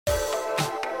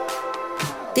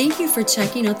Thank you for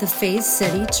checking out the Faith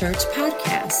City Church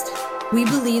podcast. We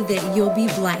believe that you'll be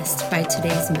blessed by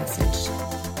today's message.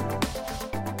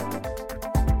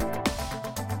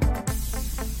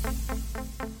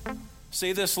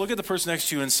 Say this, look at the person next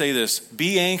to you and say this: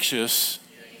 be anxious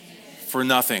for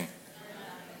nothing.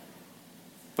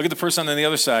 Look at the person on the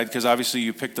other side, because obviously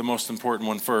you picked the most important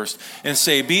one first, and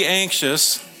say, be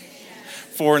anxious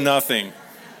for nothing.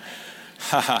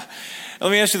 Let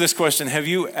me ask you this question. Have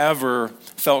you ever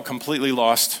felt completely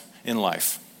lost in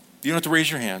life? You don't have to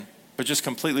raise your hand, but just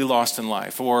completely lost in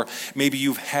life. Or maybe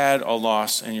you've had a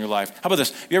loss in your life. How about this?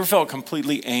 Have you ever felt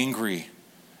completely angry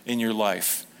in your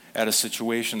life at a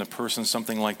situation, a person,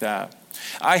 something like that?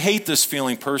 I hate this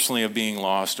feeling personally of being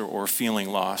lost or feeling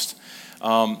lost.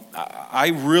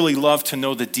 I really love to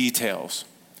know the details.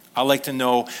 I like to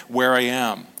know where I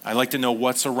am. I like to know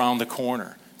what's around the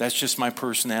corner. That's just my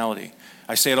personality.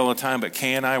 I say it all the time, but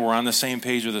Kay and I, we're on the same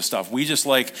page with this stuff. We just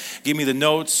give me the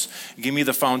notes, give me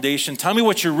the foundation. Tell me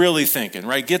what you're really thinking,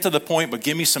 right? Get to the point, but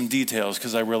give me some details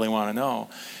because I really want to know.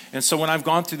 And so when I've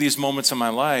gone through these moments in my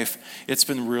life, it's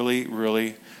been really,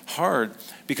 really hard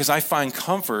because I find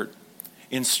comfort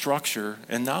in structure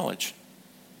and knowledge.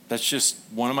 That's just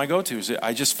one of my go-tos.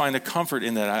 I just find a comfort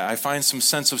in that. I find some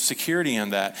sense of security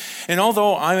in that. And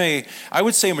although I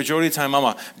would say a majority of the time I'm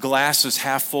a glasses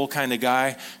half full kind of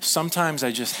guy, sometimes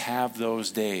I just have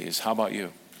those days. How about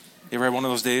you? You ever had one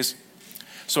of those days?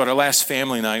 So at our last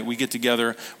family night, we get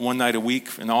together one night a week,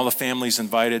 and all the family's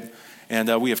invited.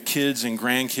 And we have kids and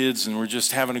grandkids, and we're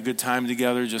just having a good time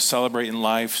together, just celebrating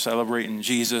life, celebrating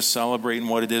Jesus, celebrating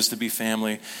what it is to be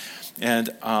family. And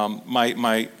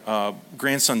my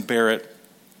grandson Barrett,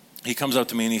 he comes up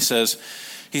to me and he says,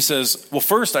 well,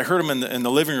 first I heard him in the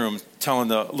living room telling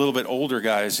the little bit older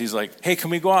guys, he's like, hey,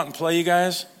 can we go out and play, you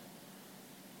guys?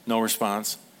 No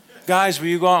response. Guys, will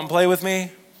you go out and play with me?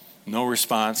 No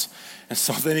response. And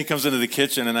so then he comes into the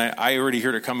kitchen, and I already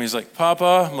heard it coming. He's like,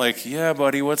 Papa? I'm like, yeah,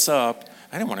 buddy, what's up?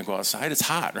 I didn't want to go outside. It's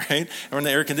hot, right? We're in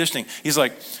the air conditioning. He's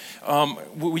like,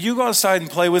 will you go outside and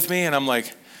play with me? And I'm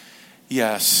like,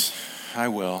 yes, I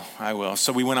will.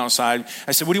 So we went outside.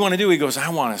 I said, what do you want to do? He goes, I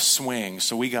want to swing.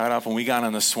 So we got up and we got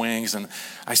on the swings. And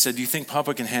I said, do you think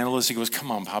Papa can handle this? He goes, come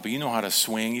on, Papa, you know how to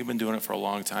swing. You've been doing it for a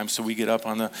long time. So we get up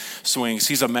on the swings.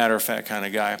 He's a matter-of-fact kind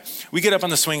of guy. We get up on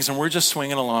the swings and we're just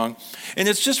swinging along. And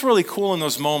it's just really cool in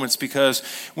those moments because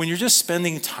when you're just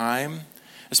spending time,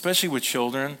 especially with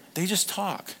children, they just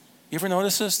talk. You ever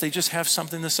notice this? They just have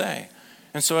something to say.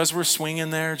 And so as we're swinging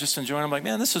there, just enjoying, I'm like,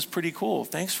 man, this is pretty cool.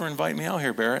 Thanks for inviting me out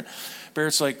here, Barrett.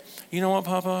 Barrett's like, you know what,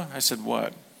 Papa? I said,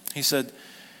 what? He said,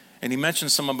 and he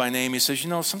mentioned someone by name. He says,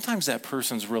 sometimes that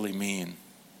person's really mean.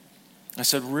 I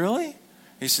said, really?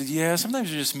 He said, yeah, sometimes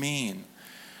you're just mean.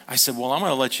 I said, well, I'm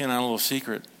going to let you in on a little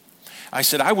secret. I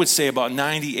said, I would say about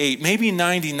 98, maybe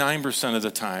 99% of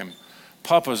the time,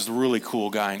 Papa's the really cool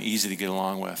guy and easy to get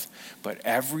along with. But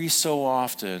every so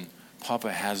often,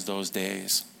 Papa has those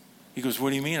days. He goes, what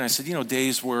do you mean? I said,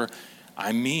 days where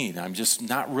I'm mean. I'm just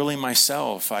not really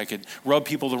myself. I could rub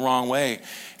people the wrong way.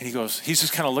 And he goes, he's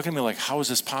just kind of looking at me like, how is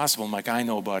this possible? I'm like, I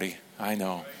know, buddy. I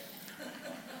know.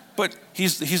 But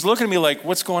he's looking at me like,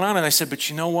 what's going on? And I said, but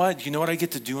you know what? You know what I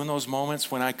get to do in those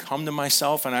moments when I come to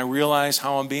myself and I realize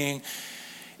how I'm being?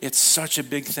 It's such a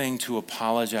big thing to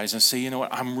apologize and say, you know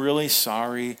what, I'm really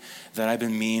sorry that I've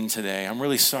been mean today. I'm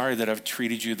really sorry that I've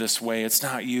treated you this way. It's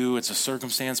not you, it's a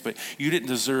circumstance, but you didn't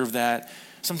deserve that.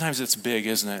 Sometimes it's big,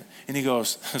 isn't it? And he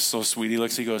goes, so sweet,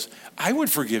 he goes, I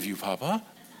would forgive you, Papa. All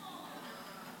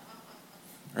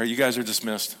right, you guys are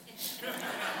dismissed.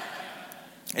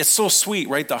 It's so sweet,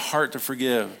 right? The heart to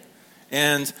forgive.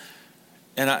 And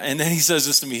then he says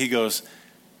this to me, he goes,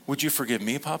 would you forgive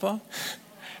me, Papa?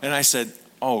 And I said,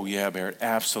 oh, yeah, Barrett,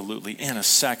 absolutely. In a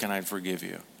second, I'd forgive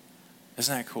you.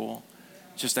 Isn't that cool?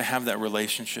 Just to have that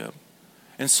relationship.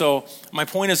 And so my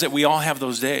point is that we all have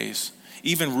those days.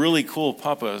 Even really cool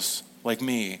papas like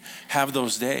me have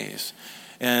those days.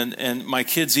 And my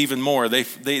kids even more. They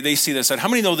see this. How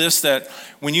many know this, that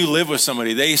when you live with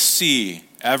somebody, they see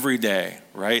every day,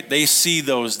 right? They see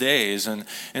those days. And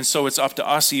so it's up to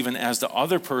us even as the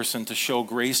other person to show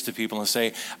grace to people and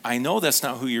say, I know that's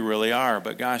not who you really are,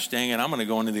 but gosh dang it, I'm going to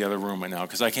go into the other room right now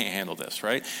because I can't handle this,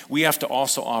 right? We have to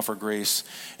also offer grace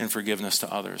and forgiveness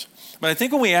to others. But I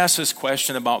think when we ask this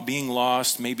question about being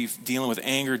lost, maybe dealing with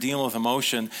anger, dealing with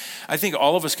emotion, I think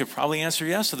all of us could probably answer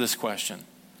yes to this question.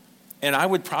 And I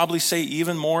would probably say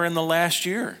even more in the last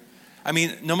year. I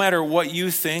mean, no matter what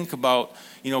you think about,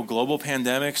 global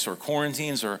pandemics or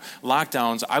quarantines or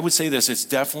lockdowns, I would say this, it's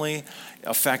definitely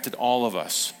affected all of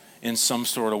us in some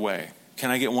sort of way.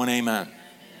 Can I get one amen?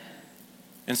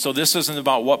 And so this isn't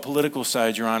about what political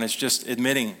side you're on. It's just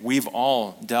admitting we've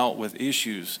all dealt with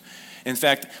issues. In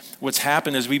fact, what's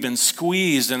happened is we've been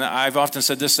squeezed, and I've often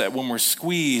said this, that when we're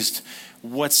squeezed,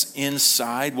 what's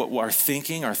inside, what our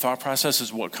thinking, our thought process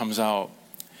is what comes out.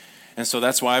 And so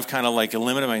that's why I've kind of like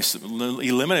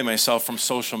eliminated myself from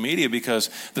social media, because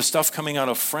the stuff coming out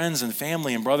of friends and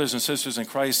family and brothers and sisters in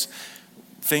Christ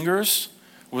fingers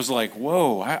was like,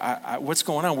 whoa, what's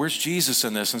going on? Where's Jesus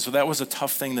in this? And so that was a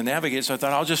tough thing to navigate. So I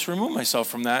thought I'll just remove myself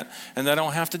from that, and then I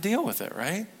don't have to deal with it,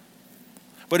 right?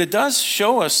 But it does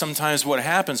show us sometimes what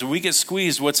happens. When we get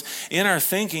squeezed, what's in our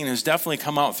thinking has definitely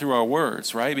come out through our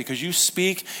words, right? Because you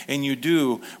speak and you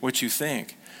do what you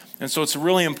think. And so it's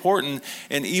really important,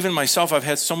 and even myself, I've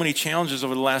had so many challenges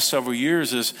over the last several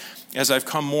years as I've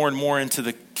come more and more into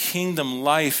the kingdom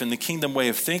life and the kingdom way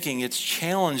of thinking, it's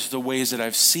challenged the ways that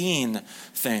I've seen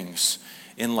things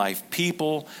in life.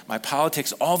 People, my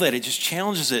politics, all that, it just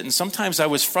challenges it. And sometimes I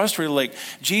was frustrated, like,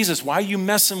 Jesus, why are you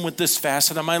messing with this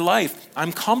facet of my life?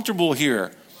 I'm comfortable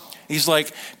here. He's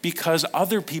like, because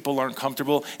other people aren't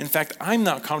comfortable. In fact, I'm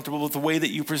not comfortable with the way that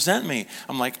you present me.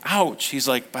 I'm like, ouch. He's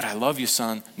like, but I love you,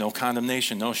 son. No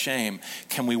condemnation, no shame.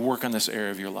 Can we work on this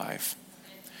area of your life?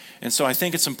 And so I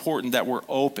think it's important that we're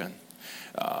open.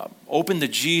 Open to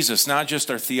Jesus, not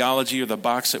just our theology or the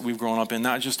box that we've grown up in,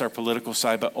 not just our political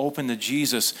side, but open to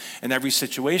Jesus in every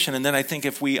situation. And then I think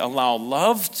if we allow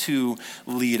love to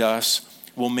lead us,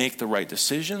 we'll make the right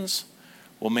decisions,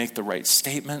 we'll make the right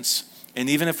statements. And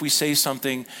even if we say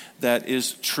something that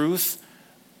is truth,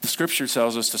 the scripture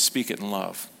tells us to speak it in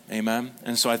love. Amen?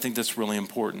 And so I think that's really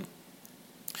important.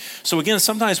 So again,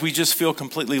 sometimes we just feel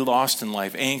completely lost in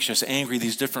life, anxious, angry,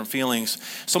 these different feelings.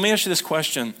 So let me ask you this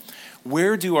question.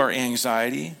 Where do our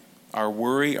anxiety, our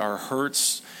worry, our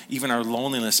hurts, even our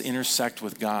loneliness intersect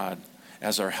with God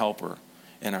as our helper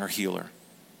and our healer?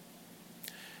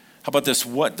 How about this?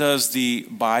 What does the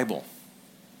Bible,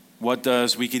 we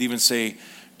could even say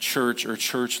church or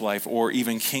church life or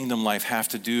even kingdom life have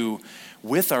to do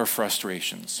with our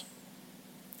frustrations,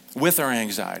 with our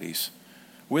anxieties,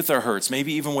 with our hurts,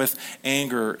 maybe even with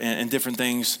anger and different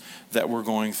things that we're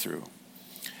going through?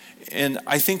 And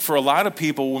I think for a lot of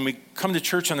people, when we come to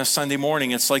church on a Sunday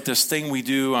morning, it's like this thing we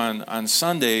do on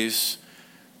Sundays,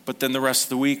 but then the rest of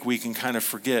the week we can kind of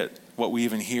forget what we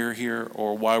even hear here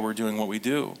or why we're doing what we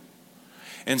do.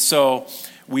 And so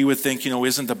we would think,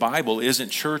 isn't the Bible, isn't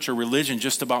church or religion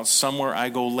just about somewhere I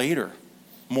go later,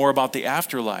 more about the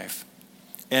afterlife?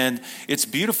 And it's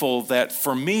beautiful that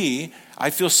for me, I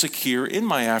feel secure in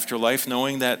my afterlife,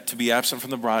 knowing that to be absent from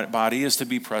the body is to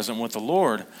be present with the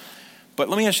Lord. But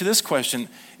let me ask you this question.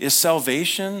 Is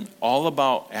salvation all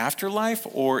about afterlife,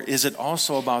 or is it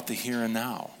also about the here and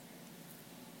now?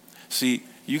 See,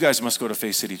 you guys must go to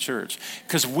Faith City Church,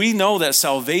 because we know that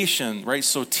salvation, right,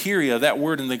 soteria, that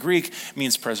word in the Greek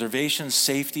means preservation,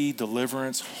 safety,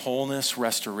 deliverance, wholeness,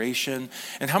 restoration.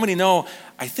 And how many know,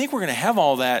 I think we're going to have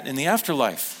all that in the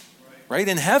afterlife, right,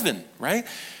 in heaven, right?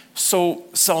 So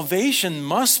salvation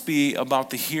must be about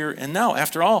the here and now.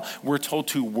 After all, we're told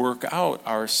to work out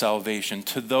our salvation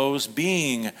to those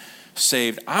being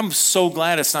saved. I'm so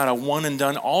glad it's not a one and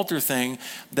done altar thing,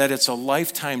 that it's a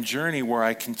lifetime journey where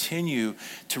I continue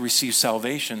to receive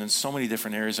salvation in so many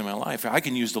different areas of my life. I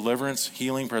can use deliverance,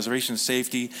 healing, preservation,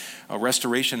 safety,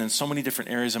 restoration in so many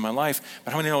different areas of my life.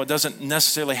 But how many know it doesn't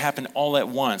necessarily happen all at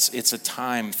once? It's a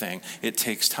time thing. It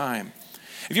takes time.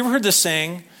 Have you ever heard this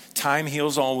saying, time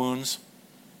heals all wounds?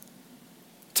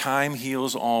 Time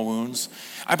heals all wounds.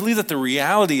 I believe that the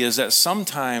reality is that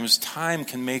sometimes time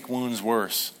can make wounds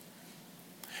worse.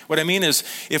 What I mean is,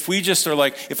 if we just are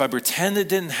like, if I pretend it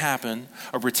didn't happen,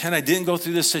 or pretend I didn't go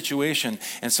through this situation,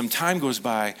 and some time goes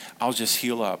by, I'll just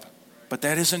heal up. But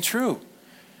that isn't true.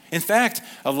 In fact,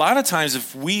 a lot of times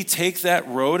if we take that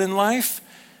road in life,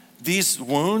 these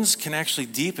wounds can actually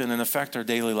deepen and affect our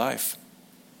daily life.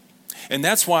 And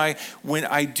that's why when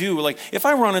I do, like if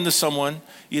I run into someone,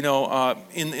 in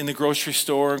the grocery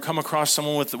store and come across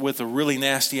someone with a really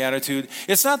nasty attitude,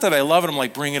 it's not that I love it. I'm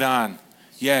like, bring it on.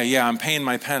 Yeah, I'm paying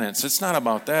my penance. It's not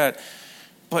about that.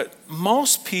 But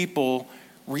most people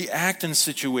react in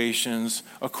situations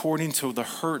according to the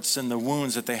hurts and the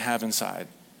wounds that they have inside.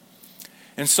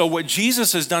 And so what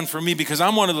Jesus has done for me, because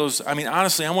I'm one of those,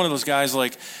 honestly, I'm one of those guys,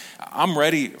 like, I'm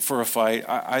ready for a fight.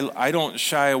 I don't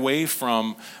shy away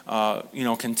from,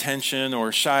 contention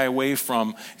or shy away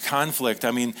from conflict.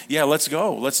 Let's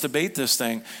go. Let's debate this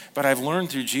thing. But I've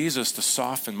learned through Jesus to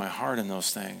soften my heart in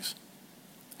those things.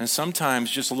 And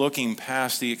sometimes just looking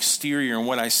past the exterior and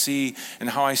what I see and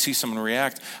how I see someone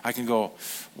react, I can go,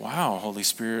 wow, Holy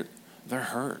Spirit, they're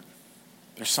hurt.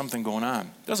 There's something going on.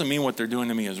 Doesn't mean what they're doing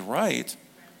to me is right,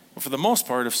 But for the most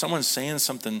part, if someone's saying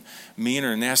something mean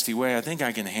or a nasty way, I think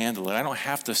I can handle it. I don't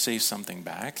have to say something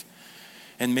back.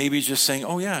 And maybe just saying,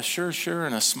 oh yeah, sure,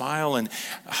 and a smile, and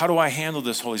how do I handle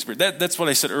this, Holy Spirit? That's what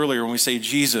I said earlier when we say,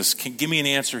 Jesus, give me an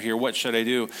answer here. What should I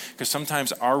do? Because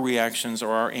sometimes our reactions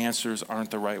or our answers aren't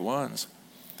the right ones.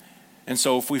 And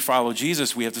so if we follow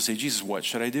Jesus, we have to say, Jesus, what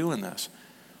should I do in this?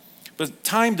 But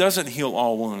time doesn't heal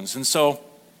all wounds. And so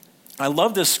I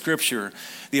love this scripture.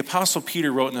 The Apostle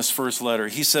Peter wrote in his first letter,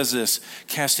 he says this,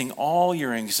 casting all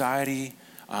your anxiety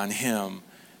on him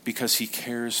because he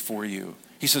cares for you.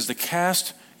 He says to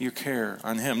cast your care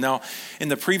on him. Now, in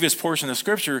the previous portion of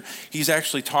scripture, he's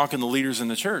actually talking to leaders in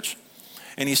the church.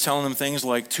 And he's telling them things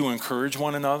like to encourage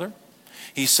one another.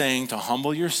 He's saying to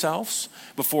humble yourselves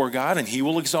before God and he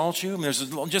will exalt you. And there's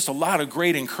just a lot of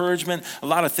great encouragement, a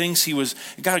lot of things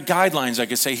guidelines, I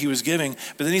could say, he was giving.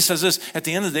 But then he says this, at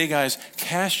the end of the day, guys,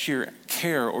 cast your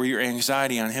care or your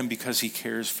anxiety on him because he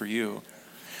cares for you.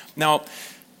 Now,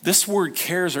 this word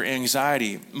cares or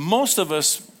anxiety, most of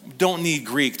us don't need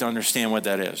Greek to understand what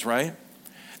that is, right?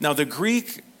 Now, the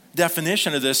Greek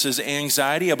definition of this is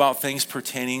anxiety about things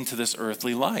pertaining to this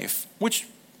earthly life, which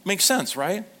makes sense,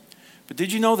 right? But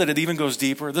did you know that it even goes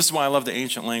deeper? This is why I love the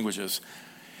ancient languages.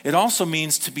 It also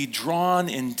means to be drawn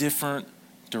in different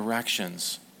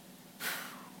directions.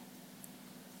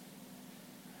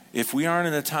 If we aren't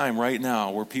in a time right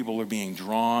now where people are being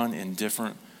drawn in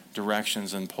different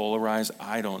directions and polarized,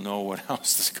 I don't know what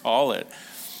else to call it.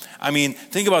 I mean,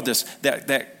 think about this,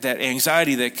 that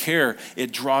anxiety, that care,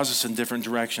 it draws us in different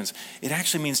directions. It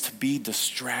actually means to be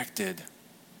distracted.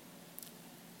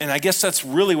 And I guess that's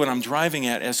really what I'm driving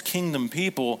at as kingdom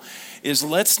people, is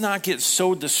let's not get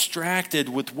so distracted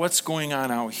with what's going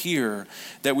on out here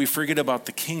that we forget about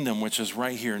the kingdom, which is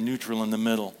right here, neutral in the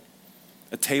middle.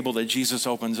 A table that Jesus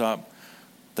opens up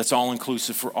that's all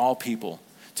inclusive for all people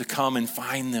to come and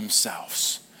find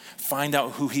themselves, find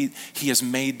out who he has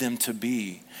made them to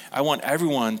be. I want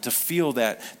everyone to feel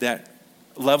that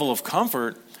level of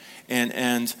comfort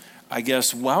and I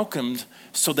guess welcomed,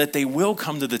 so that they will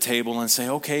come to the table and say,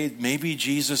 okay, maybe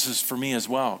Jesus is for me as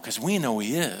well, because we know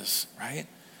he is, right?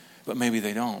 But maybe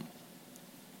they don't.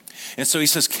 And so he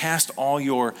says, cast all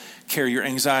your care, your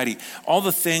anxiety, all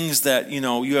the things that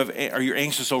you're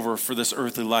anxious over for this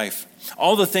earthly life,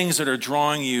 all the things that are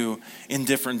drawing you in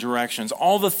different directions,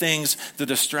 all the things that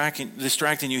are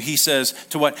distracting you. He says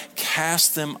to what?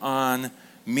 Cast them on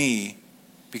me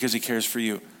because he cares for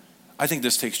you. I think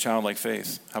this takes childlike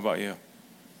faith. How about you?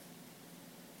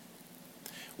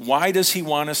 Why does he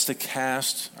want us to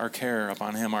cast our care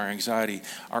upon him, our anxiety,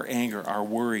 our anger, our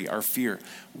worry, our fear?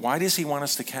 Why does he want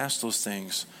us to cast those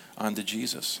things onto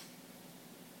Jesus?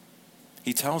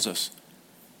 He tells us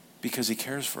because he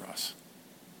cares for us.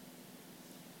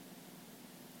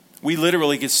 We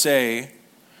literally could say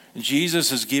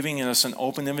Jesus is giving us an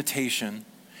open invitation,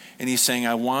 and he's saying,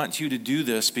 I want you to do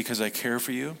this because I care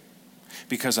for you,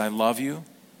 because I love you.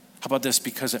 How about this?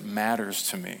 Because it matters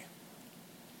to me.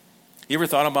 You ever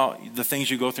thought about the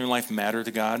things you go through in life matter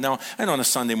to God? Now, I know on a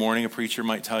Sunday morning a preacher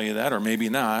might tell you that, or maybe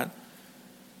not.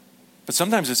 But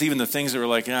sometimes it's even the things that are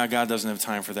like, God doesn't have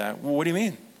time for that. Well, what do you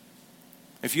mean?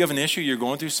 If you have an issue, you're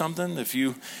going through something, if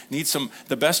you need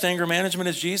the best anger management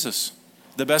is Jesus.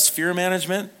 The best fear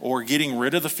management, or getting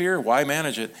rid of the fear, why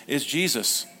manage it, is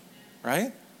Jesus,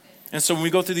 right? And so when we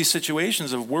go through these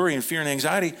situations of worry and fear and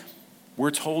anxiety,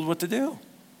 we're told what to do.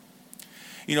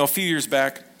 A few years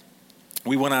back,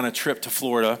 we went on a trip to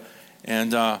Florida,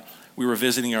 and we were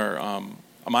visiting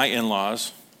my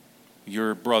in-laws,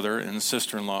 your brother and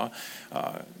sister-in-law.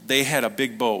 They had a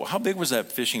big boat. How big was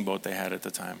that fishing boat they had at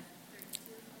the time?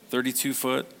 32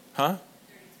 foot, huh?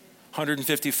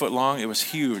 150 foot long. It was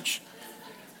huge.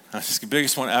 It's the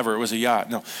biggest one ever. It was a yacht.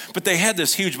 No, but they had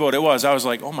this huge boat. I was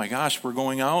like, oh my gosh, we're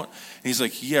going out? And he's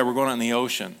like, yeah, we're going out in the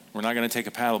ocean. We're not going to take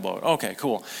a paddle boat. Okay,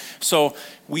 cool. So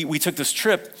we took this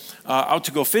trip out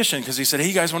to go fishing because he said, hey,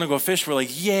 you guys want to go fish? We're like,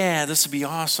 yeah, this would be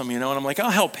awesome, And I'm like,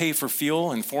 I'll help pay for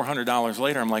fuel. And $400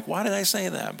 later, I'm like, why did I say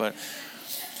that? But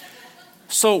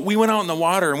so we went out in the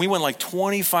water, and we went like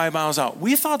 25 miles out.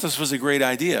 We thought this was a great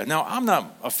idea. Now, I'm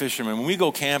not a fisherman. When we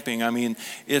go camping, I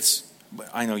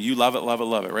know you love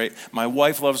it, right? My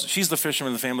wife she's the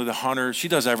fisherman in the family, the hunter. She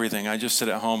does everything. I just sit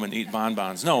at home and eat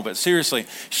bonbons. No, but seriously,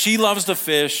 she loves to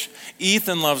fish.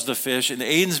 Ethan loves to fish. And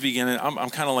Aiden's beginning. I'm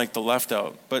kind of like the left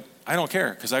out, but I don't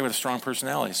care because I have a strong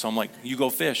personality. So I'm like, you go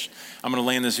fish. I'm going to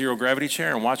lay in the zero gravity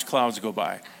chair and watch clouds go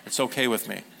by. It's okay with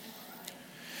me.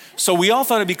 So we all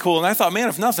thought it'd be cool. And I thought, man,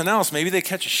 if nothing else, maybe they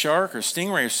catch a shark or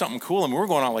stingray or something cool. And we're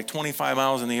going out like 25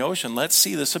 miles in the ocean. Let's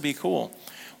see, this would be cool.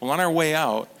 Well, on our way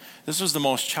out, this was the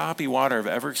most choppy water I've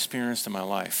ever experienced in my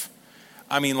life.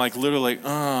 I mean, like literally,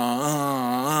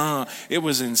 it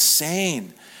was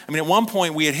insane. I mean, at one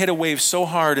point we had hit a wave so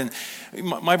hard, and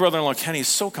my brother-in-law Kenny is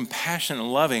so compassionate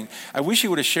and loving. I wish he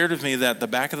would have shared with me that the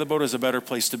back of the boat is a better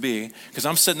place to be, because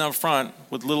I'm sitting up front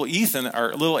with little Ethan,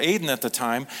 or little Aiden at the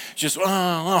time, just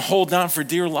holding on for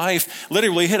dear life.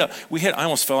 Literally I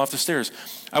almost fell off the stairs.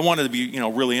 I wanted to be,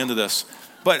 really into this.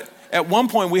 But at one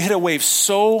point we hit a wave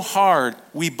so hard,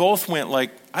 we both went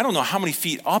like, I don't know how many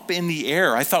feet up in the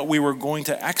air. I thought we were going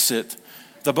to exit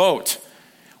the boat.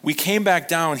 We came back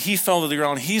down. He fell to the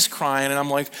ground. He's crying. And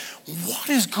I'm like, what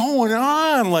is going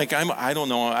on? Like, I don't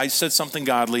know. I said something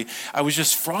godly. I was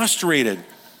just frustrated. And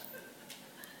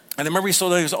I remember he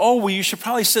told me, he goes, oh, well, you should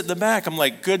probably sit in the back. I'm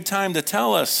like, good time to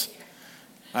tell us.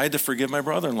 I had to forgive my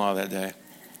brother-in-law that day.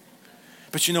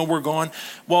 But we're going.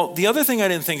 Well, the other thing I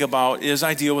didn't think about is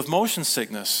I deal with motion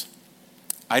sickness.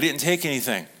 I didn't take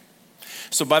anything.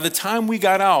 So by the time we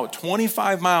got out,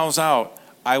 25 miles out,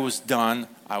 I was done.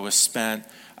 I was spent.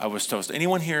 I was toast.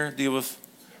 Anyone here deal with,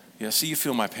 see, you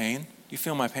feel my pain? You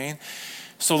feel my pain?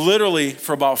 So literally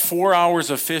for about 4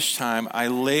 hours of fish time, I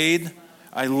laid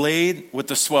with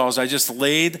the swells. I just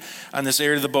laid on this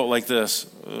area of the boat like this.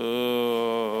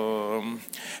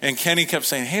 And Kenny kept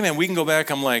saying, hey man, we can go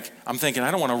back. I'm thinking, I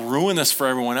don't want to ruin this for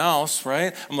everyone else,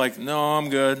 right? I'm like, no, I'm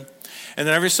good. And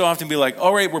then every so often be like,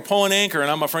 all right, we're pulling anchor.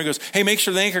 And my friend goes, hey, make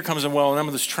sure the anchor comes in well. And I'm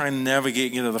just trying to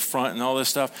navigate to the front and all this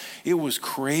stuff. It was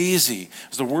crazy. It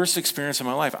was the worst experience of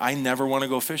my life. I never want to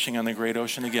go fishing on the great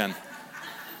ocean again.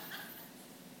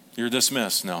 You're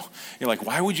dismissed. No. You're like,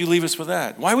 why would you leave us with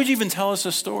that? Why would you even tell us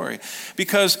a story?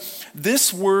 Because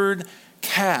this word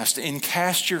cast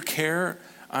your care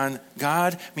on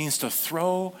God means to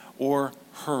throw or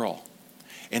hurl.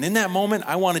 And in that moment,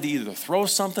 I wanted to either throw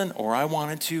something or I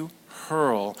wanted to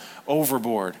hurl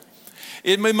overboard.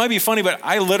 It might be funny, but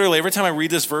I literally, every time I read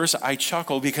this verse, I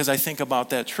chuckle because I think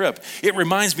about that trip. It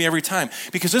reminds me every time.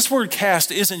 Because this word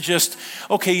cast isn't just,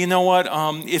 okay, you know what,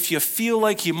 if you feel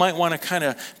like you might want to kind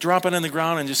of drop it on the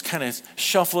ground and just kind of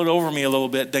shuffle it over me a little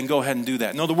bit, then go ahead and do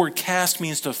that. No, the word cast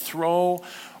means to throw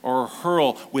or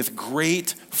hurl with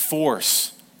great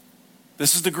force.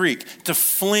 This is the Greek. To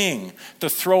fling, to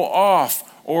throw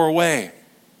off or away.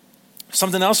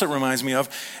 Something else it reminds me of,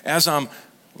 as I'm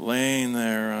laying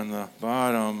there on the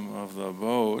bottom of the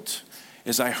boat,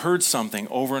 is I heard something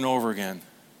over and over again.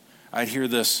 I'd hear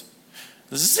this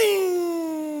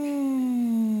zing,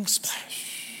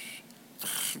 splash.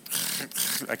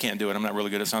 I can't do it. I'm not really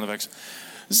good at sound effects.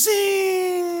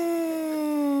 Zing,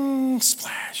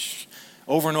 splash.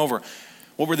 Over and over.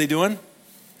 What were they doing?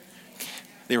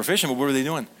 They were fishing, but what were they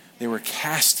doing? They were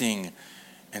casting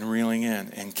and reeling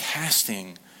in, and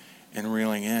casting and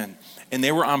reeling in. And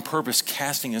they were on purpose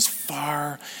casting as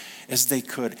far as they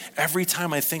could. Every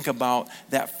time I think about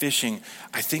that fishing,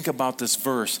 I think about this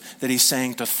verse that he's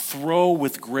saying to throw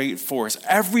with great force.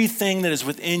 Everything that is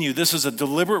within you, this is a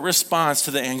deliberate response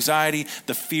to the anxiety,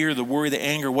 the fear, the worry, the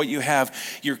anger, what you have.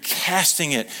 You're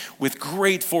casting it with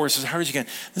great force as hard as you can.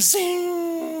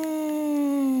 Zing,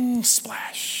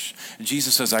 splash. And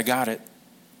Jesus says, I got it.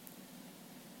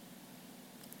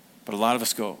 But a lot of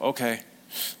us go, okay.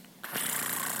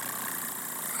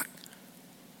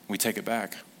 We take it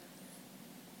back.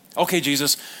 Okay,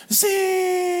 Jesus. Zing.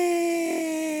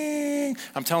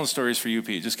 I'm telling stories for you,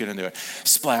 Pete. Just get into it.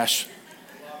 Splash.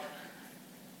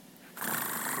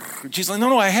 Jesus, like,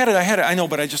 no, I had it. I know,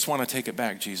 but I just want to take it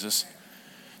back, Jesus.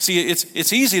 See,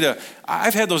 it's easy to,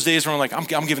 I've had those days where I'm like,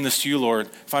 I'm giving this to you, Lord.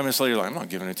 5 minutes later, like, I'm not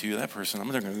giving it to you, that person. I'm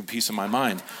going to give a piece of my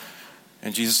mind.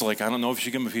 And Jesus is like, I don't know if you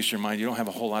should give him a piece of your mind. You don't have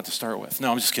a whole lot to start with.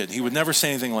 No, I'm just kidding. He would never say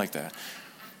anything like that.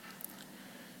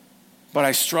 But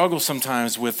I struggle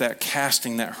sometimes with that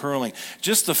casting, that hurling.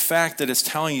 Just the fact that it's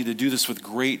telling you to do this with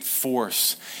great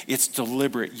force. It's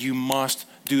deliberate. You must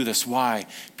do this. Why?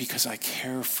 Because I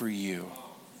care for you.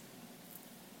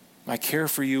 My care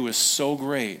for you is so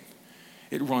great.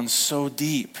 It runs so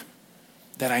deep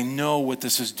that I know what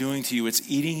this is doing to you. It's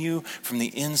eating you from the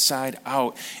inside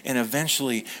out. And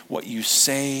eventually what you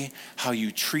say, how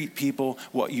you treat people,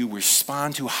 what you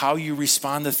respond to, how you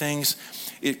respond to things,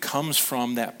 it comes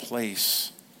from that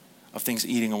place of things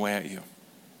eating away at you.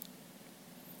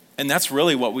 And that's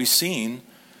really what we've seen,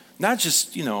 not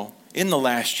just, in the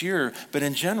last year, but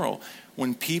in general.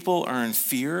 When people are in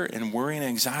fear and worry and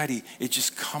anxiety, it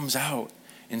just comes out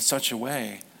in such a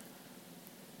way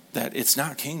that it's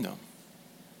not kingdom.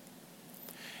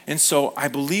 And so I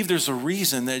believe there's a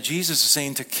reason that Jesus is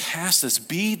saying to cast this,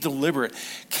 be deliberate,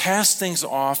 cast things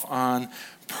off on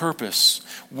purpose.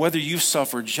 Whether you've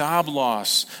suffered job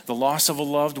loss, the loss of a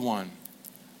loved one,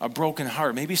 a broken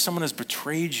heart, maybe someone has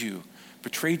betrayed you,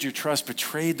 betrayed your trust,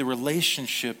 betrayed the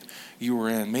relationship you were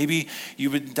in. Maybe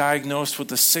you've been diagnosed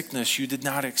with a sickness you did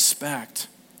not expect.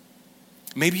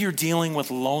 Maybe you're dealing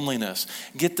with loneliness.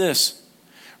 Get this.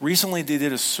 Recently they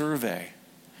did a survey.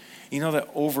 You know that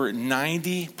over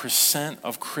 90%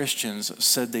 of Christians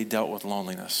said they dealt with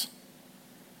loneliness.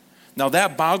 Now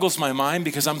that boggles my mind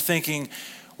because I'm thinking,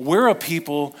 we're a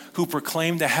people who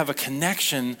proclaim to have a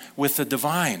connection with the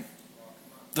divine,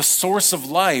 the source of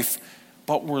life,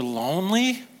 but we're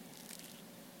lonely?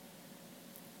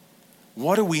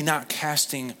 What are we not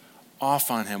casting off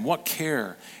on him? What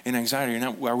care and anxiety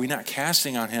are we not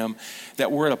casting on him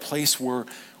that we're at a place where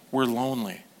we're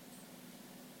lonely?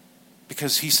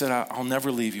 Because he said, I'll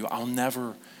never leave you. I'll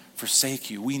never forsake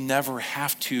you. We never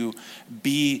have to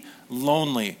be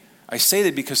lonely. I say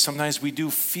that because sometimes we do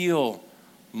feel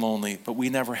lonely, but we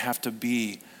never have to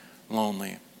be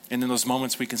lonely. And in those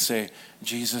moments we can say,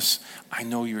 Jesus, I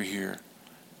know you're here,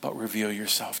 but reveal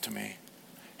yourself to me.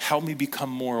 Help me become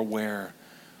more aware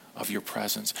of your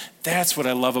presence. That's what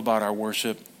I love about our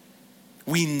worship.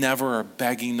 We never are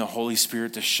begging the Holy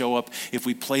Spirit to show up. If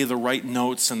we play the right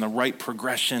notes and the right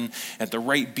progression at the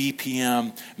right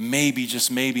BPM, maybe, just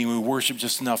maybe, we worship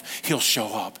just enough, he'll show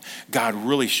up. God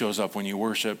really shows up when you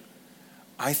worship.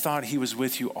 I thought he was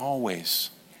with you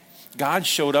always. God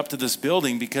showed up to this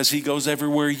building because he goes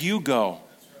everywhere you go.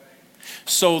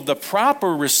 So the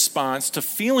proper response to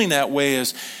feeling that way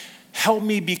is,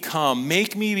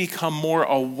 make me become more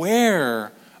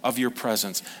aware of your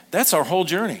presence. That's our whole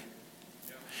journey.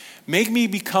 Make me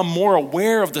become more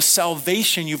aware of the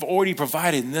salvation you've already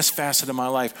provided in this facet of my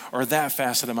life or that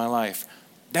facet of my life.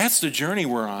 That's the journey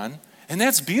we're on. And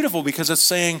that's beautiful because it's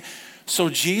saying, so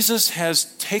Jesus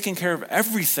has taken care of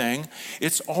everything.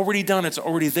 It's already done. It's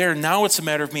already there. Now it's a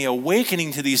matter of me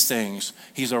awakening to these things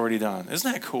he's already done.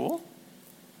 Isn't that cool?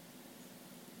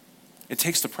 It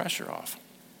takes the pressure off.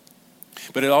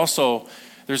 But it also,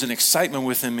 there's an excitement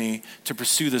within me to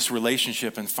pursue this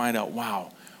relationship and find out,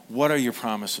 wow, what are your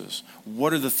promises?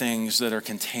 What are the things that are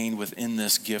contained within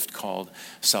this gift called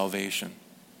salvation?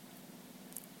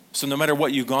 So no matter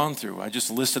what you've gone through, I just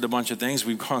listed a bunch of things.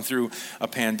 We've gone through a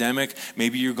pandemic.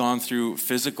 Maybe you've gone through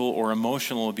physical or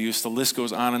emotional abuse. The list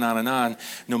goes on and on and on.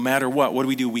 No matter what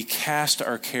do? We cast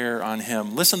our care on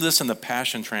him. Listen to this in the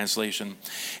Passion Translation.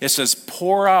 It says,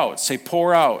 pour out. Say,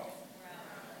 pour out.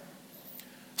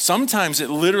 Sometimes it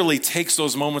literally takes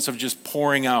those moments of just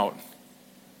pouring out.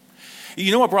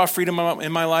 You know what brought freedom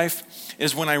in my life?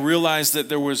 Is when I realized that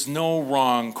there was no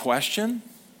wrong question.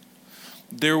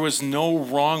 There was no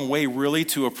wrong way really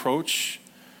to approach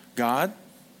God.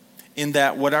 In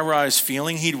that whatever I was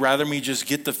feeling, he'd rather me just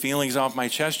get the feelings off my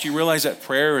chest. You realize that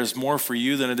prayer is more for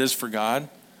you than it is for God?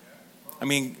 I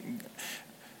mean,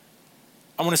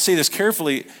 I want to say this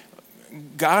carefully.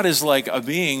 God is like a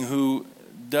being who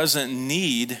doesn't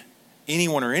need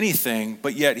anyone or anything,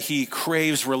 but yet he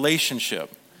craves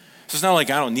relationship. So it's not like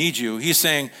I don't need you. He's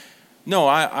saying, no,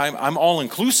 I'm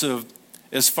all-inclusive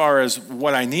as far as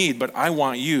what I need, but I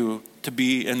want you to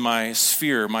be in my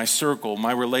sphere, my circle,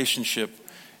 my relationship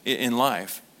in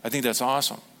life. I think that's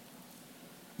awesome.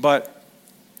 But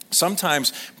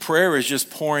sometimes prayer is just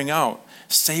pouring out.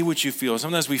 Say what you feel.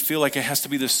 Sometimes we feel like it has to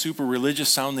be this super religious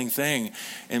sounding thing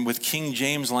and with King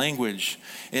James language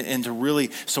and to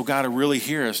really, so God to really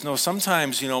hear us. No,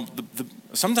 sometimes,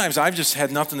 sometimes I've just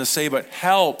had nothing to say but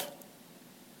help.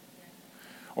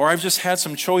 Or I've just had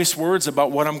some choice words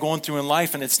about what I'm going through in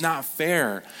life and it's not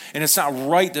fair. And it's not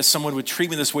right that someone would treat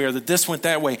me this way or that this went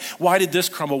that way. Why did this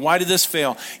crumble? Why did this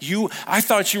fail? I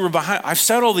thought you were behind. I've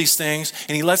said all these things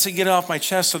and he lets it get off my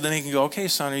chest so then he can go, okay,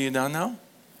 son, are you done now?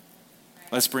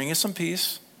 Let's bring you some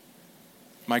peace.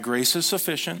 My grace is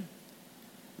sufficient.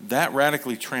 That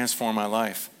radically transformed my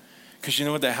life. Because you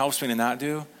know what that helps me to not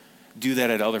do? Do that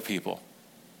at other people.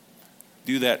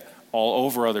 Do that all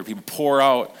over other people. Pour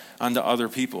out onto other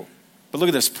people. But look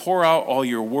at this. Pour out all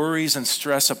your worries and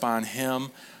stress upon him.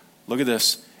 Look at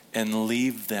this. And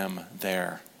leave them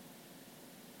there.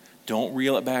 Don't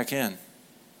reel it back in.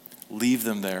 Leave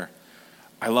them there.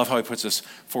 I love how he puts this.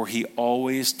 For he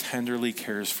always tenderly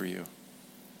cares for you.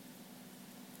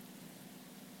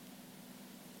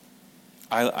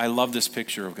 I love this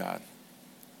picture of God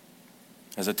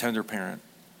as a tender parent.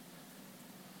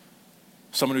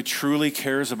 Someone who truly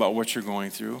cares about what you're going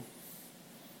through,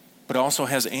 but also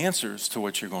has answers to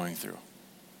what you're going through.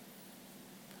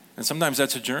 And sometimes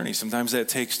that's a journey. Sometimes that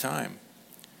takes time.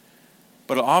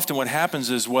 But often what happens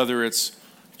is whether it's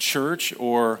church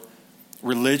or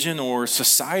religion or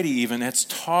society even, it's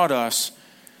taught us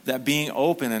that being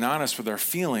open and honest with our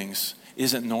feelings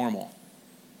isn't normal.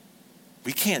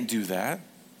 We can't do that.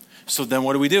 So then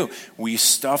what do? We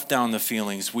stuff down the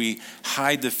feelings. We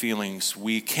hide the feelings.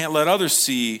 We can't let others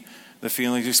see the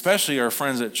feelings, especially our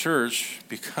friends at church,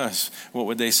 because what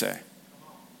would they say?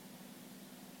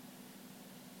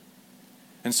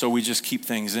 And so we just keep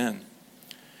things in.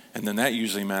 And then that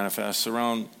usually manifests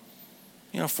around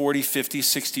 40, 50,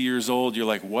 60 years old. You're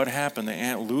like, what happened to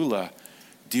Aunt Lula?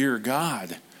 Dear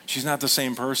God, she's not the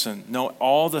same person. No,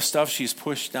 all the stuff she's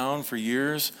pushed down for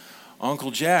years.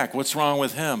 Uncle Jack, what's wrong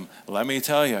with him? Let me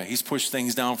tell you, he's pushed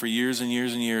things down for years and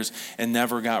years and years and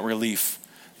never got relief,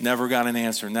 never got an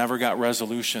answer, never got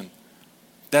resolution.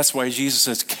 That's why Jesus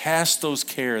says, cast those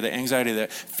care, the anxiety,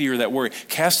 that fear, that worry.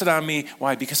 Cast it on me.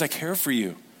 Why? Because I care for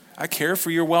you. I care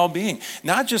for your well-being.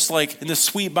 Not just like in the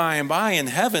sweet by and by in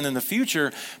heaven in the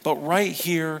future, but right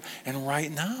here and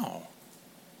right now.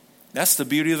 That's the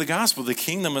beauty of the gospel. The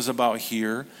kingdom is about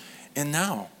here and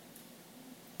now.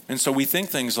 And so we think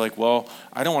things like, well,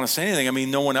 I don't want to say anything. I mean,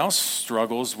 no one else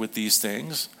struggles with these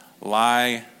things.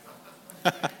 Lie.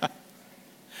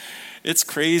 It's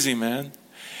crazy, man.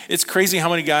 It's crazy how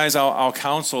many guys I'll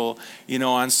counsel,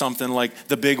 on something like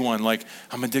the big one, like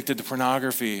I'm addicted to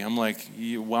pornography. I'm like,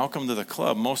 welcome to the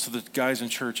club. Most of the guys in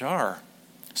church are.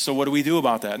 So what do we do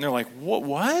about that? And they're like,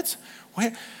 what?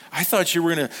 I thought you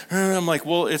were going to, I'm like,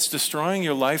 well, it's destroying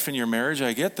your life and your marriage.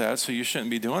 I get that. So you shouldn't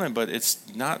be doing it, but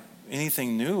it's not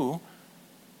anything new.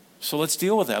 So let's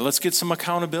deal with that. Let's get some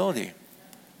accountability,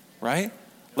 right?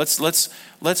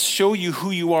 Let's show you who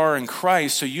you are in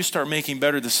Christ so you start making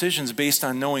better decisions based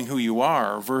on knowing who you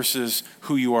are versus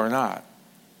who you are not.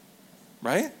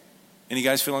 Right? Any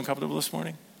guys feel uncomfortable this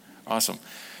morning? Awesome.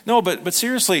 No, but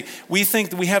seriously, we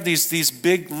think that we have these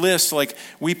big lists, like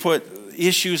we put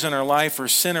issues in our life or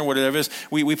sin or whatever it is,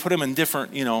 we put them in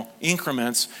different,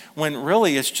 increments, when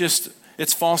really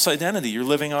it's false identity. You're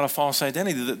living out a false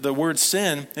identity. The word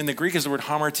sin in the Greek is the word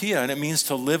hamartia, and it means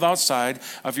to live outside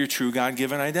of your true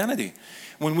God-given identity.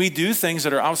 When we do things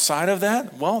that are outside of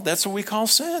that, well, that's what we call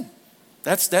sin.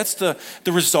 That's the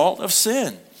result of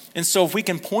sin. And so if we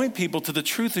can point people to the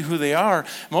truth of who they are,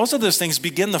 most of those things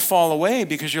begin to fall away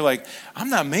because you're like, I'm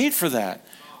not made for that.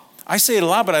 I say it a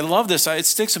lot, but I love this. It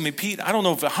sticks with me. Pete, I don't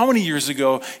know how many years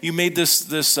ago you made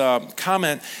this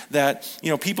comment that,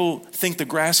 people think the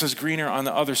grass is greener on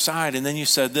the other side. And then you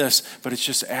said this, but it's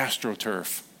just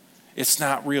AstroTurf. It's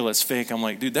not real. It's fake. I'm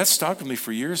like, dude, that's stuck with me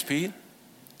for years, Pete.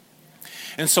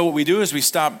 And so what we do is we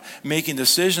stop making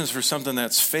decisions for something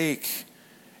that's fake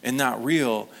and not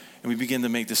real. And we begin to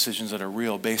make decisions that are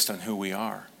real based on who we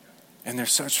are. And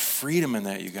there's such freedom in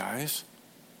that, you guys.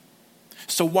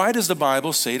 So why does the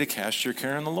Bible say to cast your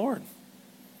care on the Lord?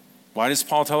 Why does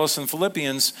Paul tell us in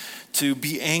Philippians to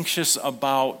be anxious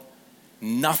about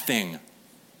nothing?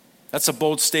 That's a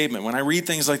bold statement. When I read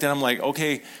things like that, I'm like,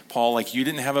 okay, Paul, like you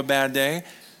didn't have a bad day.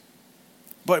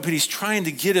 But he's trying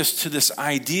to get us to this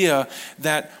idea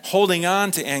that holding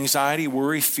on to anxiety,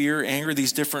 worry, fear, anger,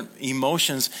 these different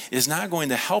emotions is not going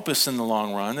to help us in the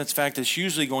long run. In fact, it's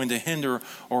usually going to hinder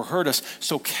or hurt us.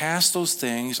 So cast those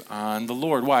things on the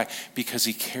Lord. Why? Because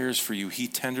he cares for you. He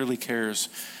tenderly cares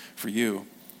for you.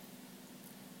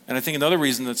 And I think another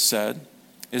reason that's said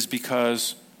is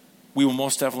because we will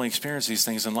most definitely experience these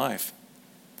things in life.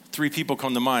 3 people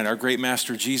come to mind. Our great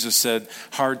master Jesus said,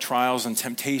 hard trials and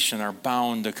temptation are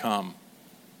bound to come.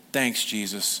 Thanks,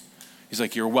 Jesus. He's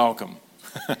like, you're welcome.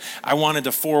 I wanted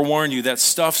to forewarn you that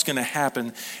stuff's going to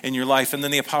happen in your life. And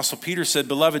then the Apostle Peter said,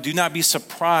 beloved, do not be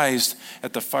surprised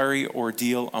at the fiery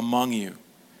ordeal among you,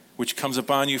 which comes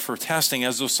upon you for testing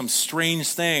as though some strange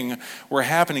thing were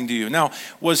happening to you. Now,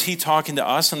 was he talking to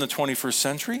us in the 21st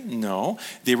century? No.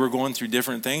 They were going through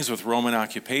different things with Roman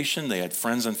occupation. They had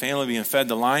friends and family being fed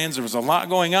to lions. There was a lot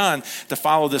going on to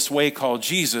follow this way called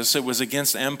Jesus. It was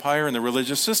against the empire and the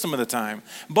religious system of the time.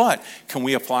 But can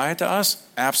we apply it to us?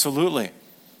 Absolutely.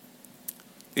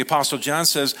 The Apostle John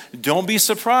says, don't be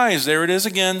surprised. There it is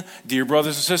again. Dear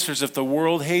brothers and sisters, if the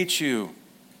world hates you.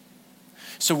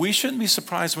 So we shouldn't be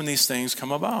surprised when these things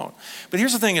come about. But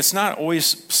here's the thing, it's not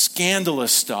always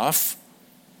scandalous stuff,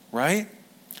 right?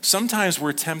 Sometimes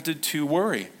we're tempted to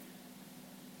worry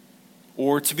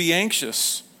or to be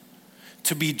anxious,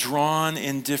 to be drawn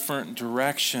in different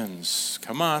directions.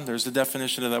 Come on, there's the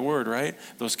definition of that word, right?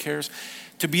 Those cares.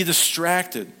 To be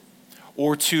distracted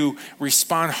or to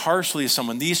respond harshly to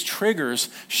someone. These triggers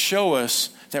show us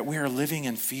that we are living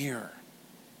in fear.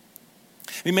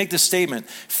 We make this statement,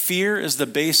 fear is the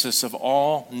basis of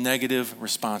all negative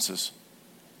responses.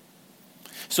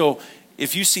 So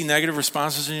if you see negative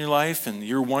responses in your life and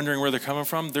you're wondering where they're coming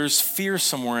from, there's fear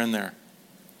somewhere in there.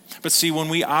 But see, when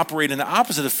we operate in the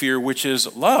opposite of fear, which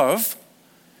is love,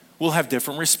 we'll have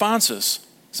different responses.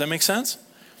 Does that make sense?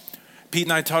 Pete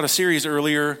and I taught a series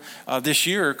earlier this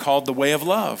year called The Way of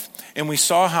Love. And we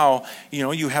saw how,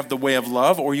 you have the way of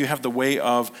love, or you have the way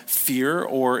of fear,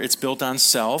 or it's built on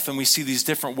self. And we see these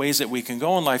different ways that we can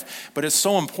go in life. But it's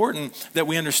so important that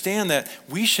we understand that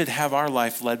we should have our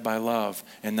life led by love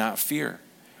and not fear.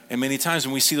 And many times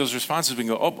when we see those responses, we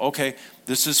can go, oh, okay,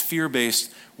 this is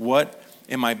fear-based. What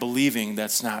am I believing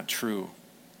that's not true?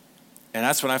 And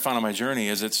that's what I found on my journey,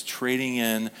 is it's trading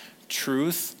in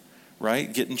truth,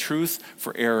 right? Getting truth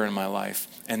for error in my life.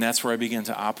 And that's where I begin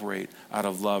to operate out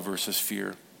of love versus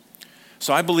fear.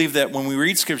 So I believe that when we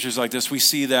read scriptures like this, we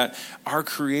see that our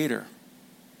Creator,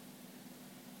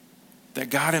 that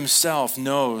God himself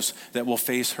knows that we'll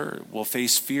face hurt, we'll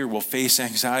face fear, we'll face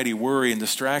anxiety, worry, and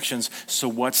distractions. So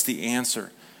what's the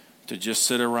answer? To just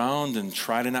sit around and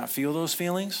try to not feel those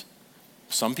feelings?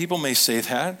 Some people may say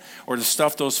that, or to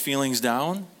stuff those feelings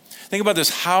down. Think about this.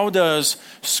 How does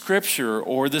Scripture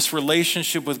or this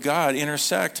relationship with God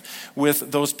intersect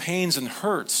with those pains and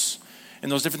hurts and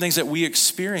those different things that we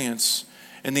experience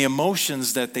and the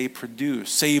emotions that they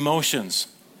produce? Say emotions.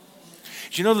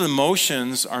 Do you know that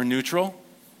emotions are neutral?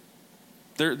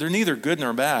 They're neither good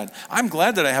nor bad. I'm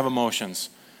glad that I have emotions.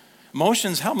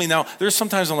 Emotions help me. Now, there's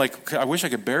sometimes I'm like, I wish I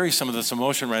could bury some of this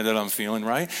emotion right that I'm feeling,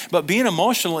 right? But being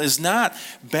emotional is not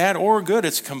bad or good.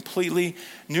 It's completely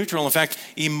neutral. In fact,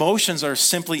 emotions are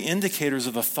simply indicators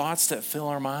of the thoughts that fill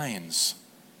our minds.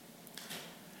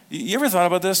 You ever thought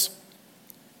about this?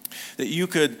 That you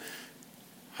could,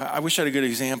 I wish I had a good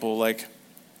example. Like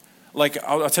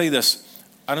I'll tell you this.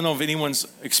 I don't know if anyone's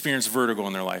experienced vertigo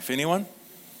in their life. Anyone?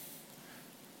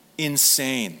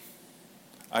 Insane.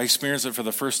 I experienced it for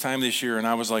the first time this year, and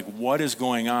I was like, what is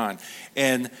going on?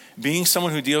 And being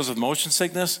someone who deals with motion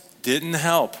sickness didn't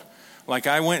help. Like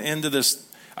I went into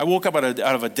this, I woke up out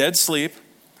of a dead sleep,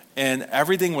 and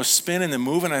everything was spinning and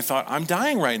moving. I thought, I'm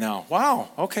dying right now. Wow,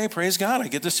 okay, praise God. I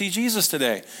get to see Jesus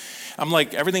today. I'm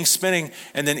like, everything's spinning,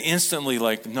 and then instantly,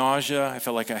 like nausea. I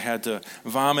felt like I had to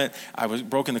vomit. I was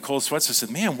broken the cold sweats. I said,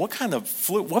 man, what kind of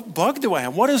flu, what bug do I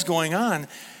have? What is going on?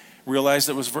 Realized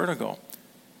it was vertigo.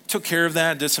 Took care of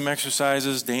that, did some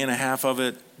exercises, day and a half of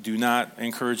it. Do not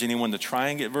encourage anyone to try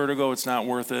and get vertigo. It's not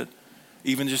worth it.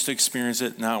 Even just to experience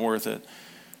it, not worth it.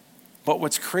 But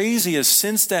what's crazy is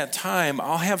since that time,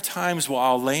 I'll have times where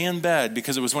I'll lay in bed,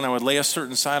 because it was when I would lay a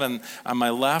certain side on my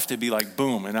left, it'd be like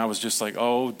boom. And I was just like,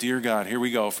 oh, dear God, here we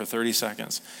go for 30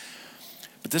 seconds.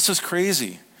 But this is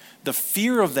crazy. The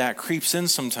fear of that creeps in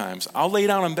sometimes. I'll lay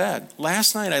down in bed.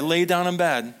 Last night I laid down in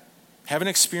bed. Haven't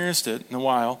experienced it in a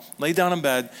while. Laid down in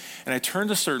bed, and I turned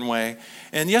a certain way.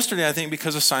 And yesterday, I think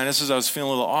because of sinuses, I was feeling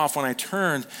a little off. When I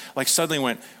turned, like suddenly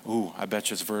went, ooh, I bet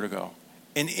you it's vertigo.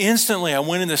 And instantly, I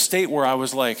went in a state where I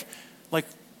was like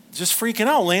just freaking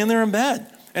out, laying there in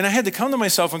bed. And I had to come to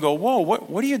myself and go, whoa,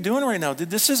 what are you doing right now?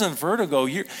 This isn't vertigo.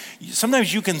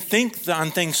 Sometimes you can think on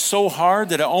things so hard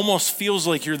that it almost feels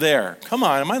like you're there. Come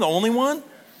on, am I the only one?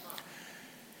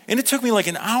 And it took me like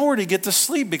an hour to get to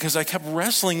sleep because I kept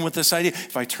wrestling with this idea.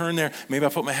 If I turn there, maybe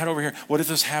I'll put my head over here. What if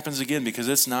this happens again? Because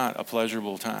it's not a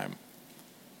pleasurable time.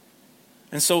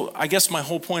 And so I guess my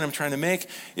whole point I'm trying to make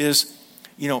is,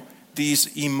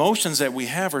 these emotions that we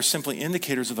have are simply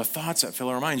indicators of the thoughts that fill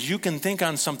our minds. You can think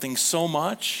on something so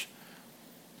much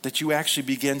that you actually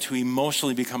begin to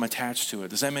emotionally become attached to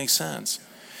it. Does that make sense?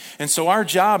 And so our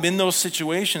job in those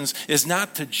situations is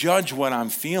not to judge what I'm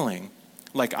feeling.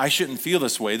 Like, I shouldn't feel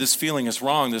this way. This feeling is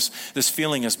wrong. This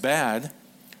feeling is bad.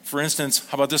 For instance,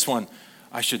 how about this one?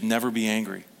 I should never be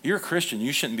angry. You're a Christian.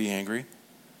 You shouldn't be angry.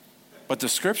 But the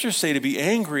scriptures say to be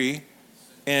angry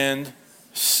and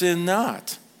sin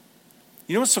not.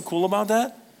 You know what's so cool about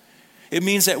that? It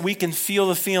means that we can feel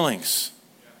the feelings,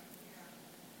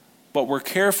 but we're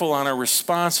careful on our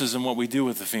responses and what we do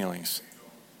with the feelings.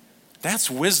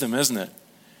 That's wisdom, isn't it?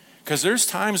 Because there's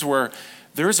times where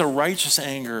there's a righteous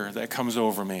anger that comes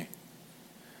over me.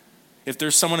 If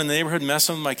there's someone in the neighborhood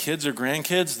messing with my kids or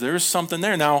grandkids, there's something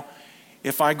there. Now,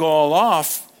 if I go all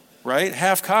off, right,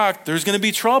 half-cocked, there's going to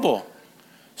be trouble.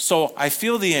 So I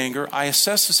feel the anger, I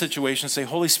assess the situation, say,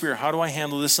 Holy Spirit, how do I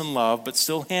handle this in love, but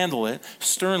still handle it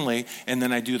sternly, and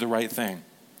then I do the right thing.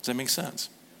 Does that make sense?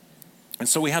 And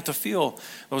so we have to feel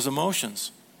those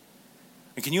emotions.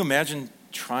 And can you imagine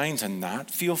trying to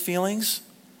not feel feelings?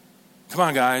 Come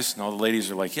on, guys. And all the ladies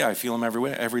are like, yeah, I feel them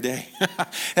every day.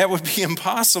 That would be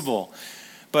impossible.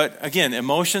 But again,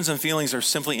 emotions and feelings are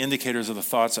simply indicators of the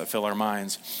thoughts that fill our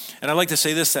minds. And I like to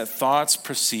say this, that thoughts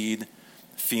precede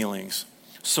feelings.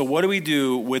 So what do we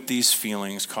do with these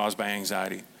feelings caused by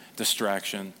anxiety,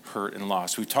 distraction, hurt, and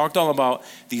loss? We've talked all about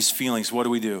these feelings. What do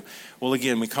we do? Well,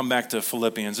 again, we come back to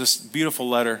Philippians, this beautiful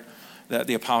letter that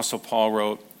the Apostle Paul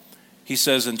wrote. He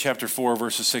says in chapter 4,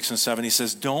 verses 6 and 7, he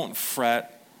says, don't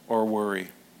fret or worry.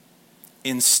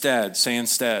 Instead, say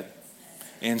instead.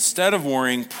 Instead of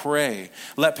worrying, pray.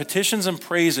 Let petitions and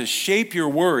praises shape your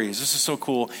worries. This is so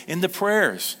cool. Into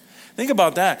prayers. Think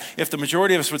about that. If the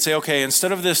majority of us would say, okay,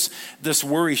 instead of this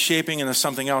worry shaping into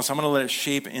something else, I'm going to let it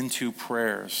shape into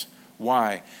prayers.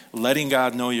 Why? Letting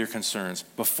God know your concerns.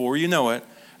 Before you know it,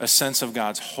 a sense of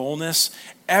God's wholeness,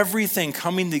 everything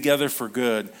coming together for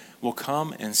good will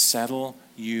come and settle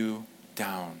you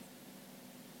down.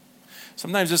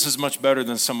 Sometimes this is much better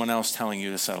than someone else telling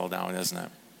you to settle down, isn't it?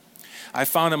 I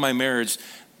found in my marriage,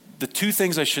 the two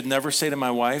things I should never say to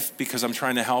my wife because I'm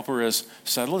trying to help her is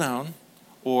settle down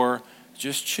or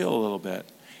just chill a little bit.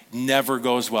 Never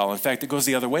goes well. In fact, it goes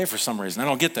the other way for some reason. I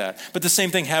don't get that. But the same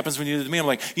thing happens when you do it to me. I'm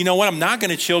like, you know what? I'm not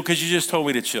going to chill because you just told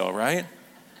me to chill, right?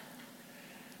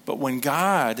 But when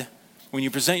you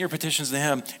present your petitions to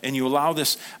him and you allow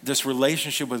this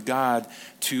relationship with God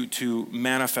to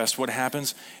manifest, what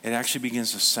happens? It actually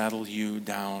begins to settle you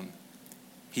down.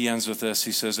 He ends with this.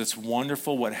 He says, it's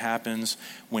wonderful what happens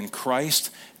when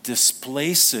Christ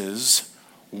displaces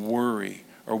worry,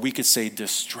 or we could say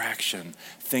distraction,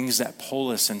 things that pull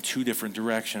us in two different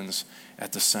directions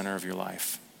at the center of your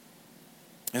life.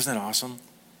 Isn't that awesome?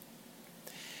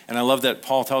 And I love that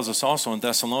Paul tells us also in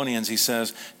Thessalonians, he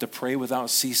says, to pray without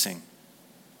ceasing.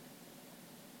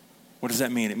 What does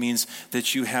that mean? It means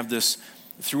that you have this,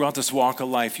 throughout this walk of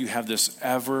life, you have this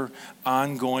ever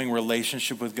ongoing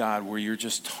relationship with God where you're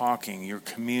just talking, you're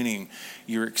communing,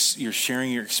 you're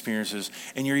sharing your experiences,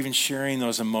 and you're even sharing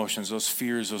those emotions, those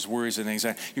fears, those worries and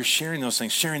anxiety. You're sharing those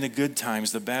things, sharing the good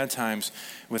times, the bad times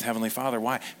with Heavenly Father.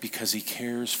 Why? Because he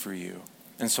cares for you.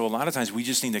 And so a lot of times we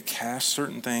just need to cast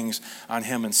certain things on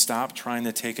him and stop trying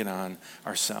to take it on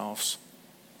ourselves.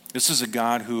 This is a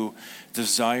God who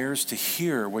desires to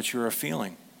hear what you're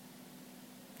feeling.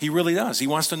 He really does. He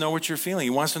wants to know what you're feeling. He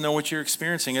wants to know what you're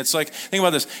experiencing. It's like, think about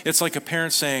this. It's like a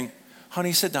parent saying,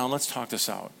 honey, sit down, let's talk this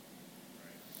out.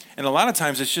 And a lot of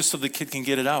times it's just so the kid can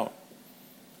get it out.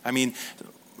 I mean,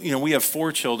 we have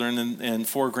 4 children and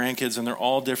 4 grandkids, and they're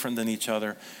all different than each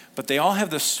other. But they all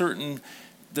have this certain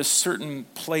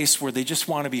place where they just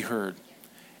want to be heard.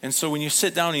 And so when you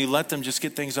sit down and you let them just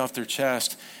get things off their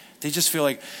chest, they just feel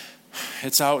like,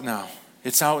 it's out now.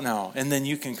 It's out now. And then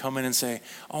you can come in and say,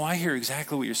 oh, I hear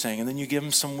exactly what you're saying. And then you give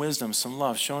them some wisdom, some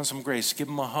love, show them some grace, give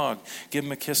them a hug, give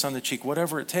them a kiss on the cheek,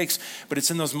 whatever it takes. But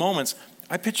it's in those moments,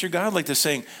 I picture God like this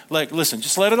saying, like, listen,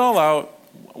 just let it all out.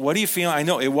 What do you feel? I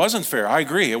know it wasn't fair. I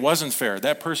agree. It wasn't fair.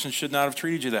 That person should not have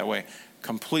treated you that way.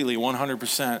 Completely,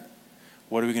 100%.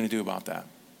 What are we going to do about that?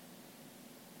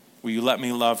 Will you let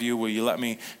me love you? Will you let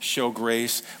me show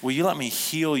grace? Will you let me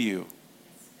heal you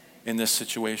in this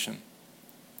situation?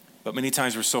 But many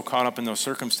times we're so caught up in those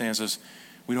circumstances,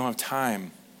 we don't have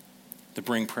time to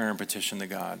bring prayer and petition to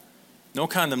God. No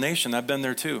condemnation. I've been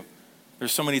there too.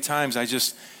 There's so many times I'll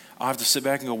have to sit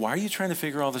back and go, why are you trying to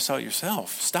figure all this out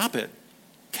yourself? Stop it.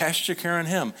 Cast your care on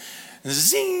him.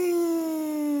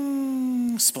 Zing!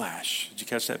 Splash. Did you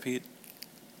catch that, Pete?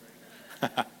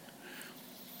 I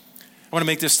want to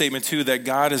make this statement too, that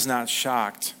God is not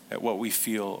shocked at what we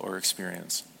feel or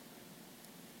experience.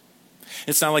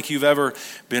 It's not like you've ever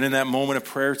been in that moment of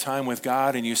prayer time with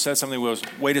God and you said something that was,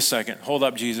 wait a second, hold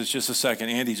up, Jesus, just a second.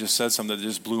 Andy just said something that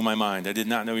just blew my mind. I did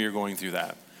not know you were going through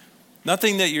that.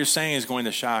 Nothing that you're saying is going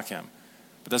to shock him.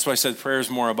 But that's why I said prayer is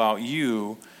more about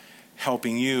you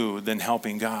helping you than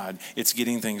helping God. It's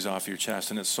getting things off your chest,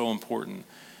 and it's so important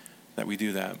that we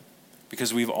do that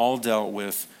because we've all dealt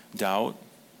with doubt,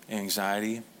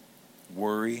 anxiety,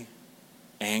 worry,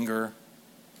 anger,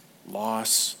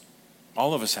 loss.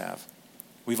 All of us have.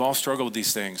 We've all struggled with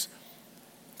these things.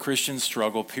 Christians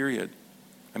struggle, period.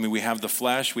 I mean, we have the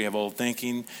flesh, we have old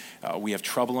thinking, we have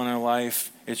trouble in our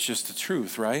life. It's just the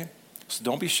truth, right? So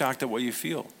don't be shocked at what you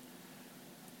feel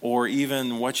or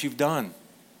even what you've done.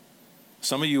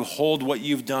 Some of you hold what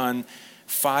you've done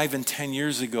 5 and 10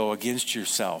 years ago against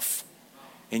yourself.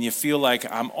 And you feel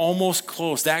like I'm almost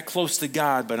close, that close to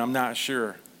God, but I'm not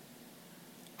sure.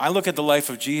 I look at the life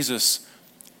of Jesus,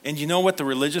 and you know what the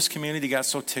religious community got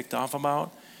so ticked off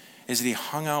about? Is that he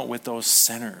hung out with those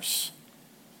sinners.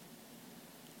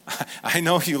 I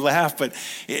know you laugh, but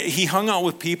he hung out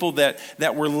with people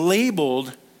that were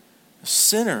labeled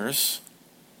sinners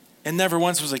and never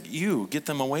once was like, you, get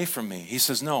them away from me. He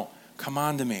says, no, come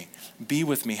on to me, be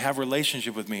with me, have a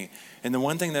relationship with me. And the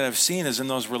one thing that I've seen is in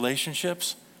those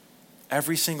relationships,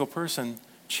 every single person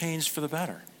changed for the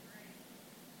better.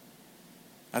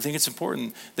 I think it's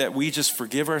important that we just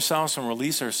forgive ourselves and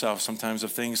release ourselves sometimes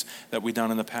of things that we've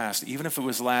done in the past. Even if it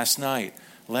was last night,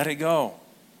 let it go.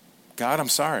 God, I'm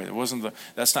sorry.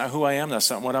 That's not who I am.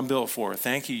 That's not what I'm built for.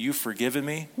 Thank you. You've forgiven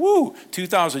me. Woo!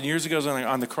 2,000 years ago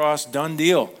on the cross, done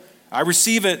deal. I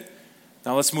receive it.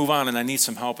 Now let's move on, and I need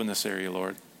some help in this area,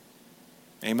 Lord.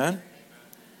 Amen?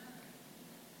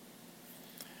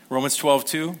 Romans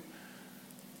 12:2.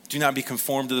 Do not be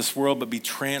conformed to this world, but be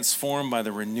transformed by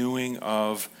the renewing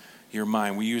of your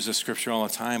mind. We use this scripture all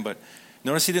the time, but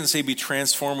notice he didn't say be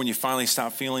transformed when you finally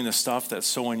stop feeling the stuff that's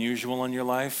so unusual in your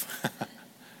life.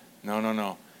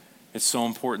 No. It's so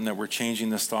important that we're changing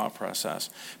this thought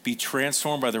process. Be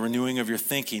transformed by the renewing of your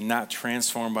thinking, not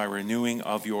transformed by renewing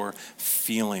of your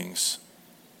feelings.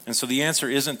 And so the answer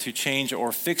isn't to change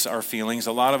or fix our feelings.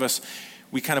 A lot of us,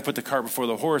 we kind of put the cart before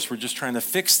the horse. We're just trying to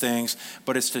fix things,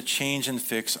 but it's to change and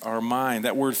fix our mind.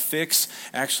 That word fix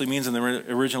actually means in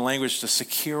the original language to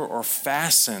secure or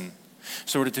fasten.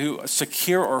 So we're to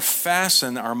secure or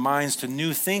fasten our minds to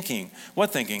new thinking.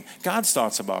 What thinking? God's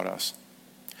thoughts about us.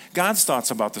 God's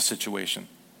thoughts about the situation.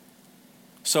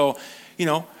 So,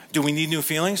 do we need new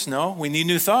feelings? No, we need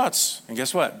new thoughts. And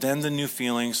guess what? Then the new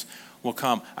feelings will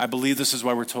come. I believe this is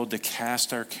why we're told to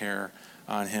cast our care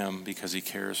on him, because he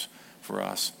cares for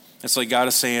us. It's like God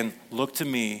is saying, look to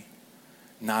me,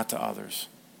 not to others.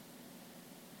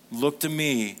 Look to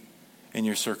me in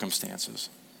your circumstances.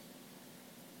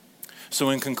 So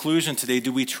in conclusion today,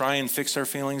 do we try and fix our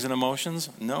feelings and emotions?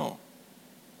 No.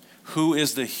 Who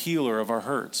is the healer of our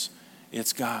hurts?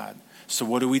 It's God. So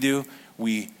what do?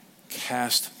 We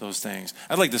cast those things.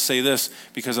 I'd like to say this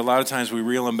because a lot of times we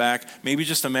reel them back. Maybe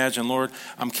just imagine, Lord,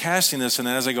 I'm casting this, and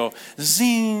then as I go,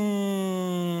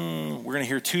 zing, we're going to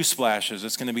hear two splashes.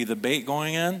 It's going to be the bait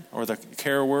going in, or the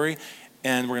care or worry,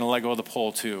 and we're going to let go of the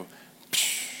pole too.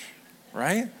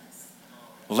 Right?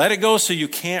 Let it go so you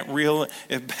can't reel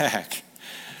it back.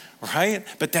 Right?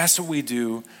 But that's what we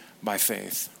do by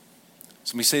faith.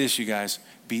 So let me say this, you guys.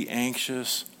 Be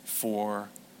anxious for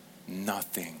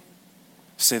nothing.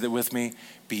 Say that with me.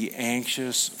 Be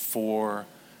anxious for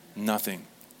nothing.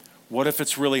 What if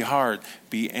it's really hard?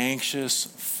 Be anxious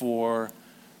for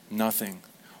nothing.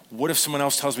 What if someone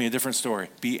else tells me a different story?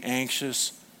 Be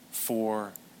anxious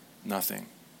for nothing.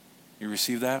 You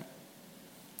receive that?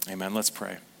 Amen. Let's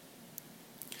pray.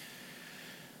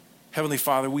 Heavenly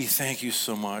Father, we thank you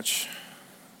so much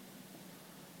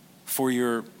for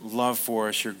your love for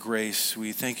us, your grace.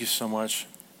 We thank you so much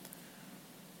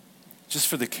just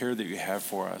for the care that you have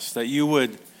for us, that you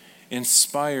would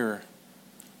inspire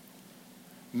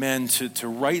men to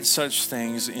write such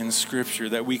things in Scripture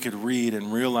that we could read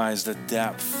and realize the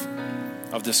depth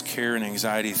of this care and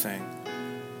anxiety thing,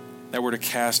 that we're to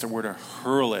cast it, we're to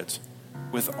hurl it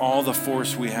with all the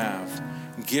force we have,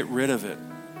 and get rid of it.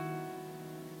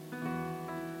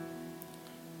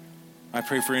 I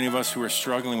pray for any of us who are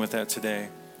struggling with that today,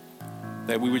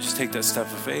 that we would just take that step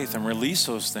of faith and release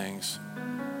those things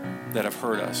that have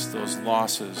hurt us, those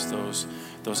losses,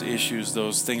 those issues,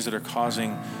 those things that are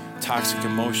causing toxic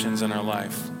emotions in our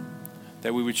life,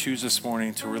 that we would choose this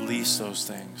morning to release those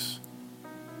things.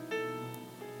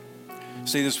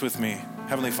 Say this with me.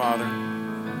 Heavenly Father,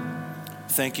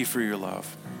 thank you for your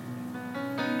love.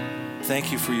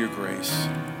 Thank you for your grace.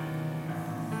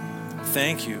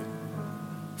 Thank you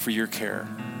for your care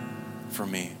for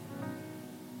me.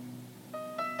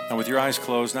 Now, with your eyes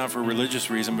closed, not for a religious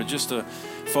reason, but just to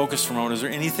focus for a moment, is there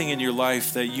anything in your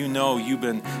life that you know you've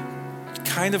been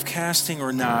kind of casting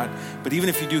or not, but even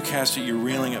if you do cast it, you're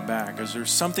reeling it back? Is there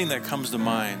something that comes to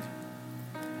mind?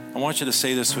 I want you to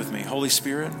say this with me. Holy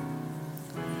Spirit,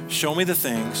 show me the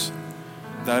things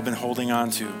that I've been holding on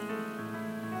to,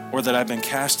 or that I've been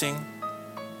casting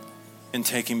and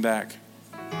taking back.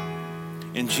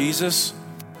 In Jesus,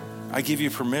 I give you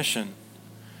permission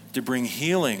to bring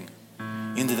healing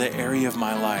into the area of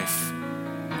my life.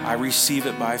 I receive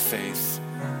it by faith.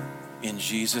 In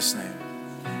Jesus' name,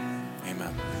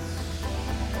 amen.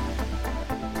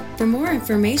 For more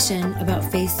information about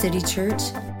Faith City Church,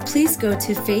 please go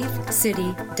to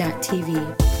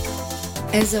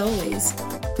faithcity.tv. As always,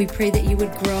 we pray that you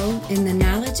would grow in the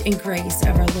knowledge and grace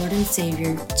of our Lord and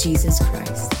Savior, Jesus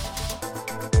Christ.